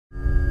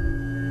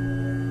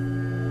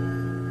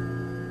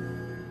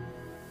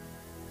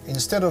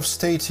Instead of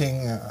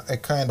stating a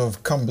kind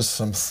of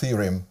cumbersome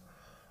theorem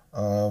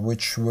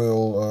which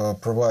will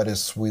provide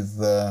us with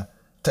the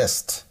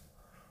test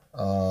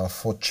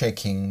for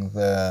checking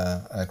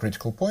the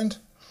critical point,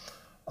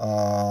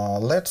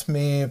 let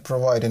me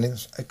provide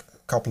a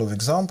couple of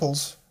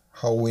examples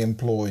how we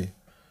employ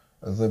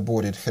the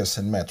bodied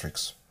Hessian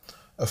matrix.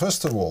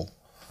 First of all,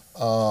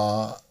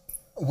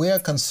 we are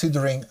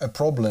considering a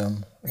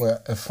problem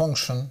where a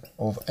function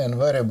of n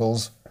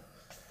variables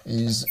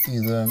is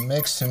either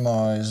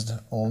maximized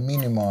or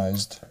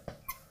minimized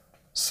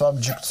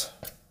subject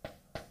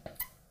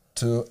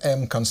to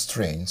m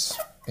constraints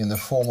in the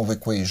form of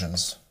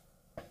equations.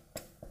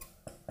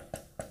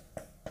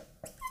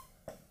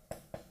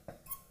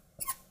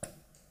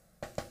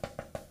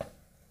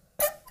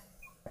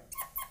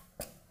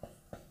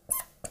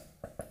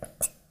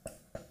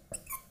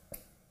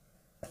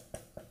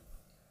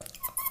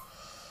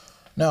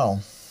 Now,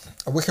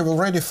 we have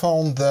already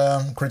found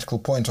the critical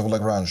point of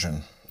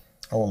Lagrangian.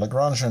 Our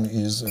Lagrangian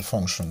is a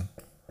function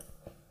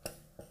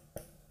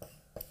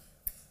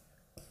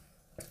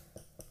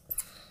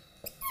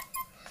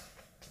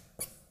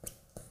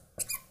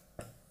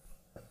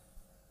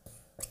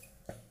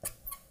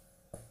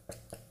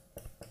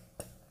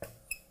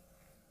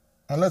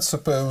and let's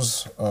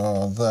suppose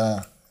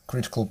the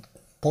critical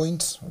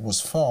point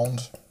was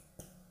found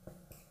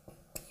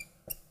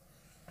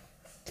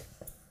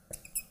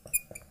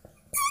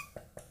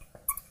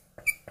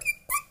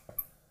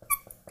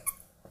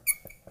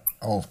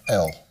of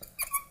L.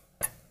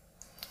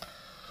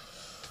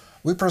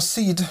 We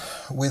proceed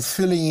with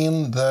filling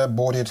in the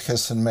bodied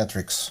Hessian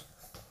matrix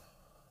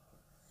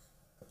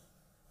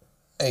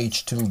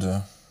H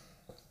tilde,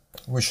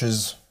 which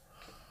is,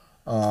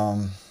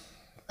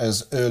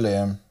 as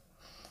earlier,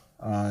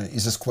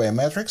 is a square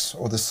matrix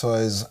of the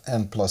size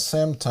n plus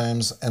m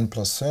times n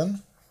plus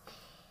n,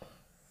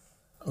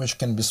 which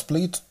can be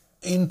split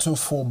into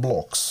 4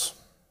 blocks.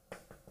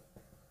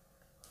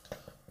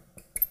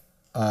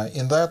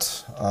 In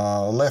that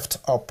left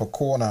upper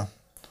corner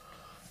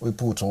we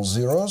put all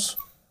zeros.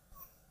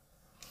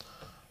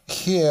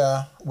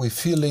 Here we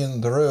fill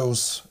in the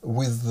rows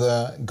with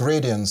the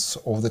gradients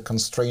of the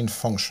constrained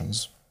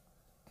functions.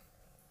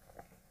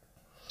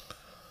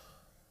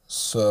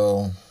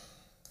 So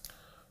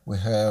we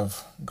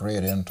have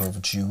gradient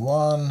of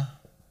g1,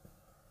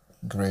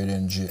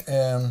 gradient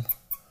gm,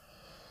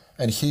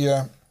 and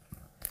here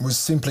we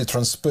simply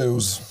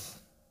transpose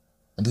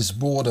this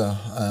border,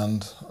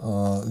 and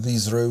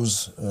these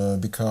rows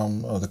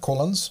become the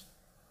columns.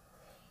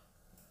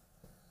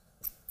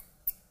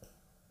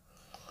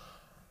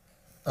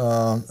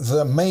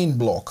 The main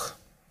block,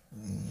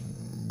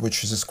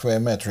 which is a square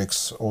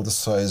matrix of the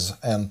size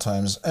n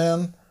times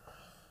n,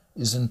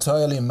 is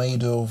entirely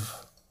made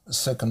of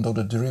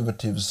second-order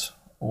derivatives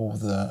of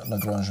the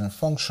Lagrangian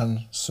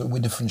function, so we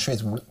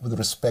differentiate with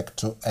respect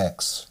to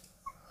x.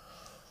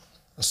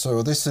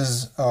 So this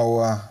is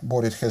our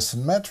bodied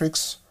Hessian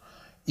matrix,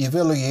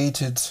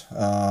 evaluated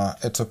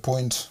at a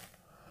point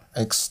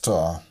x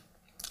star,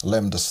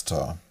 lambda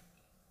star.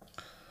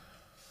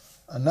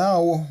 And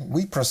now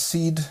we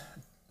proceed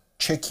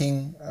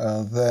checking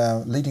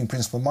the leading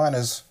principal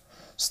minors,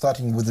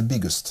 starting with the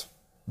biggest.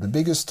 The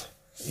biggest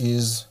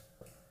is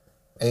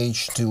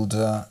H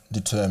tilde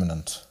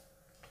determinant.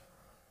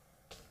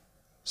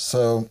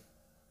 So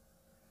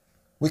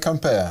we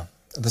compare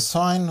the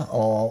sign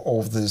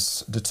of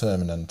this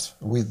determinant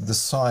with the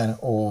sign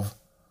of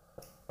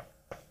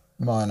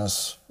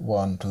minus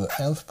 1 to the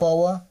nth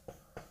power,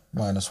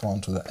 minus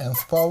 1 to the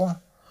nth power,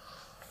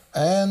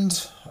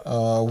 and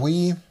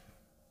we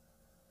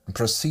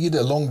proceed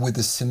along with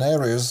the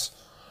scenarios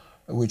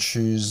which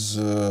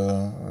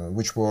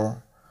were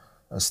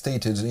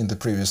stated in the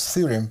previous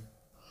theorem,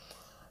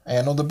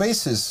 and on the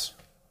basis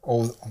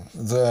of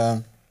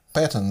the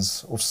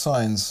patterns of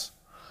signs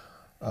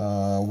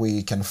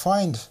we can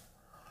find,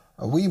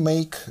 we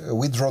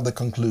draw the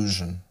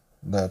conclusion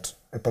that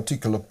a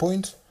particular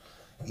point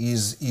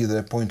is either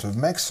a point of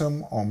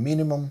maximum or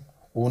minimum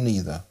or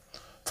neither.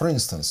 For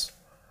instance,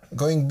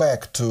 going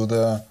back to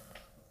the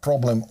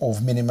problem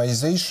of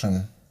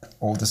minimization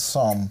of the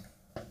sum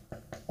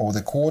of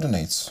the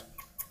coordinates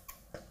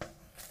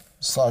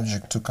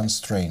subject to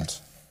constraint.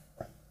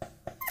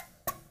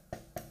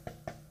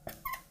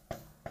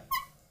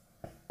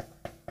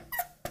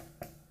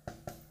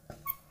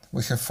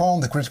 We have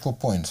found the critical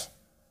point,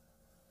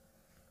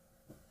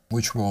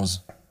 which was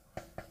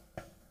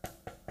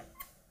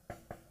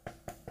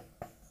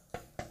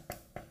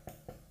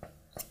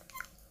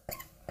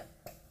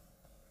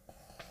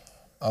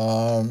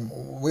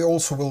we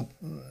also will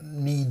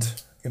need,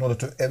 in order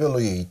to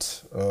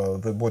evaluate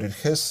the bodied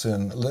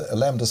Hessian, a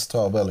lambda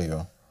star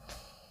value.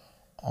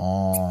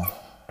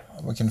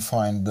 We can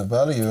find the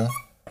value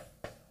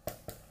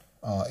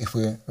if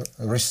we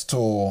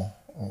restore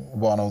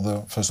one of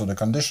the first order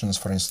conditions,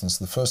 for instance,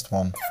 the first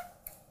one.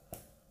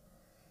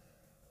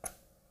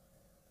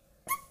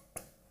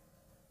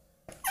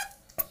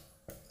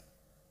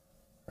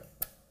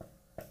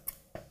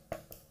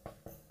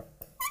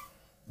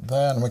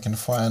 Then we can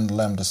find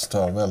lambda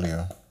star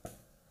value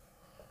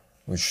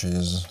which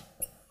is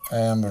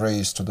m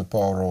raised to the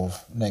power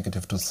of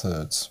negative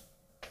 2/3.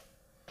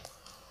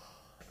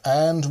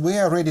 And we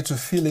are ready to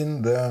fill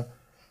in the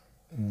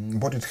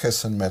embodied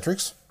Hessian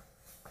matrix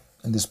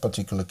in this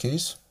particular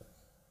case.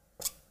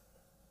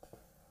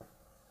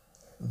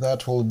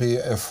 That will be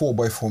a 4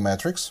 by 4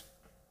 matrix.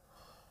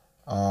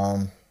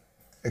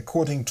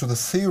 According to the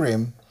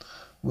theorem,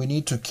 we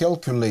need to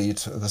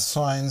calculate the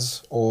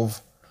signs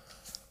of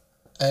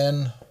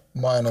n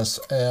minus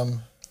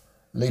m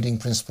leading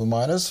principal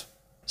minors,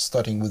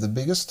 starting with the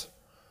biggest.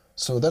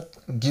 So that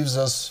gives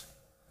us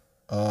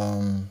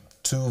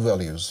two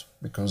values,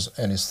 because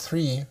n is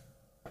 3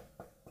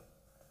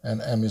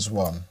 and m is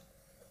 1.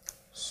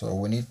 So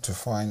we need to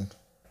find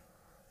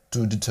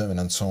two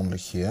determinants only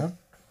here.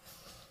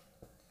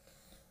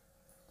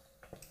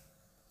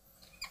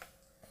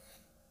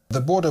 The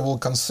border will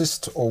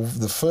consist of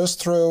the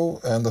first row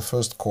and the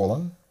first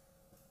column.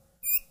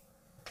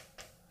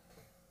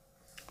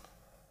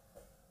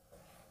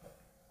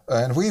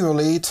 And we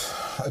evaluate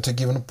at a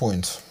given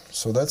point.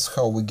 So that's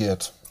how we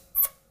get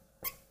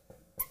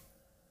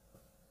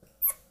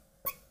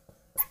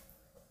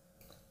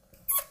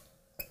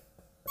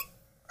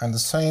and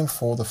the same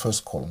for the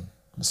first column,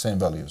 the same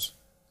values.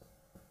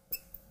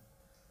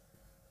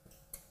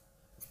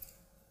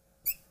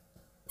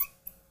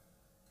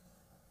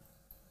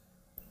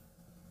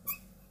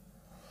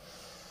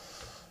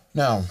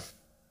 Now,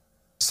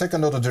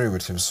 second order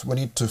derivatives, we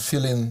need to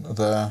fill in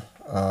the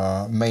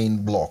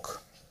main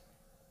block.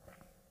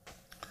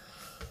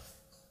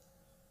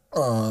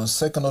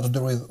 Second order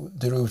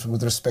derivative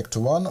with respect to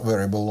one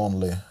variable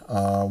only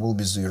will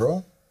be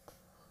 0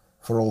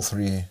 for all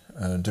three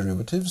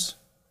derivatives.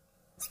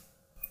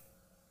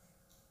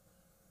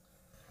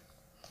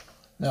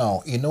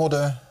 Now, in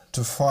order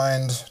to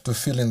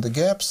fill in the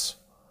gaps,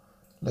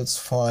 let's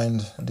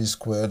find d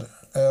squared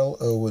L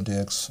over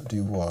dx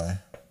dy.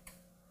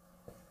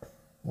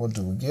 What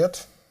do we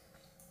get?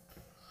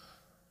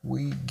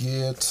 We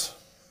get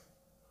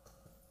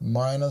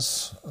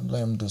minus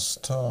lambda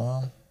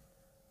star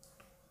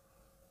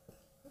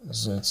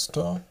z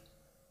star,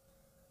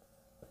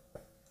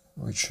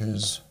 which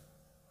is,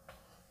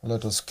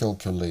 let us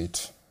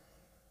calculate,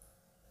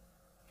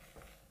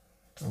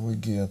 we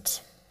get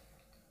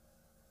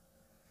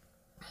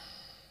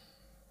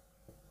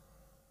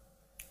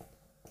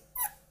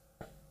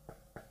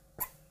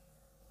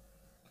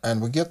and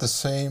we get the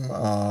same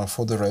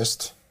for the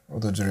rest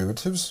of the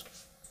derivatives.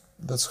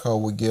 That's how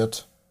we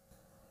get